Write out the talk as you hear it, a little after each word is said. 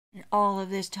All of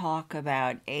this talk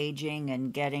about aging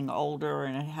and getting older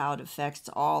and how it affects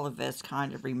all of us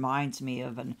kind of reminds me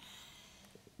of a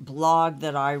blog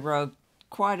that I wrote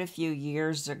quite a few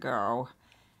years ago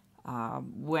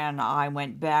when I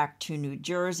went back to New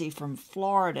Jersey from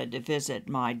Florida to visit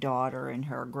my daughter and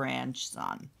her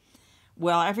grandson.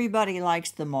 Well, everybody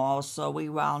likes the mall, so we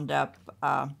wound up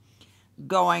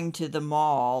going to the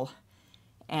mall,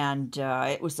 and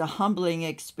it was a humbling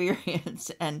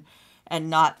experience and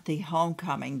not the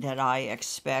homecoming that I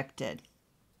expected.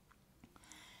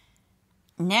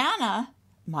 Nana,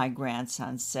 my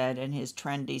grandson said in his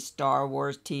trendy Star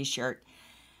Wars t-shirt,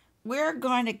 "We're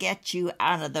going to get you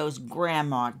out of those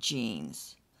grandma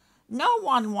jeans. No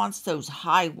one wants those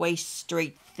high-waist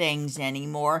straight things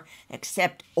anymore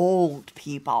except old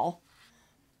people.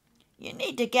 You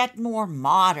need to get more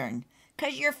modern,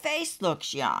 'cause your face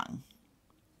looks young."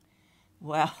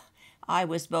 Well, I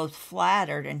was both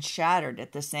flattered and shattered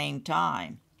at the same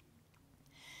time.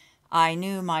 I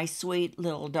knew my sweet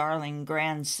little darling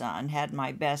grandson had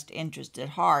my best interest at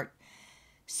heart,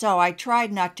 so I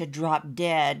tried not to drop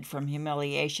dead from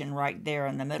humiliation right there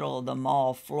in the middle of the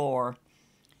mall floor.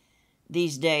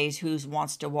 These days, who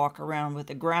wants to walk around with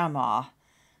a grandma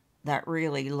that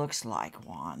really looks like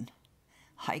one?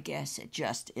 I guess it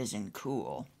just isn't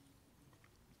cool.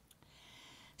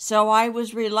 So I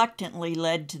was reluctantly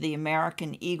led to the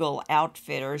American Eagle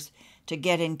Outfitters to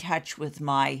get in touch with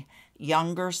my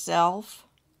younger self.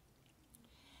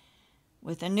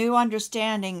 With a new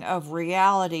understanding of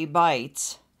reality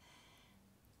bites,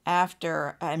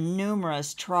 after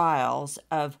numerous trials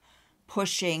of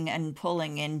pushing and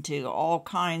pulling into all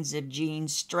kinds of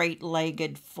jeans,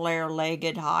 straight-legged,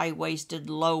 flare-legged, high-waisted,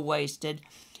 low-waisted,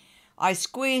 I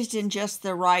squeezed in just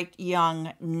the right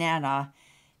young Nana,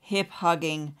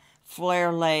 hip-hugging,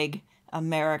 flare-leg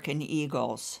American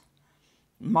Eagles.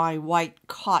 My white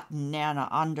cotton Nana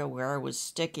underwear was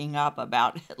sticking up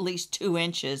about at least 2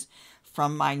 inches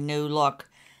from my new look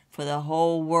for the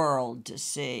whole world to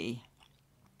see.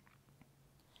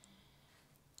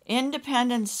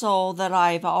 Independent soul that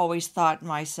I've always thought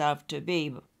myself to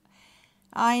be,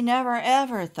 I never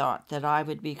ever thought that I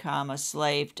would become a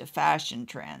slave to fashion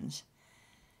trends.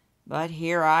 But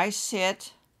here I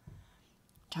sit,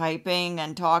 typing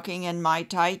and talking in my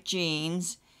tight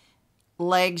jeans,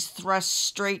 legs thrust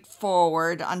straight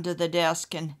forward under the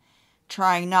desk and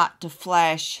trying not to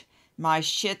flash my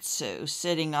Shih Tzu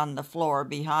sitting on the floor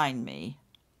behind me.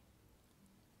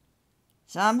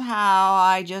 Somehow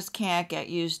I just can't get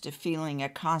used to feeling a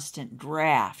constant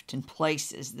draft in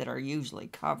places that are usually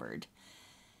covered.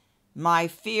 My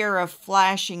fear of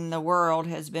flashing the world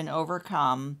has been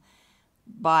overcome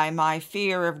by my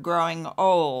fear of growing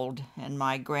old in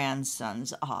my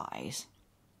grandson's eyes.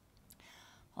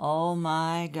 Oh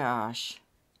my gosh,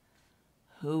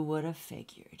 who would have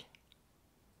figured?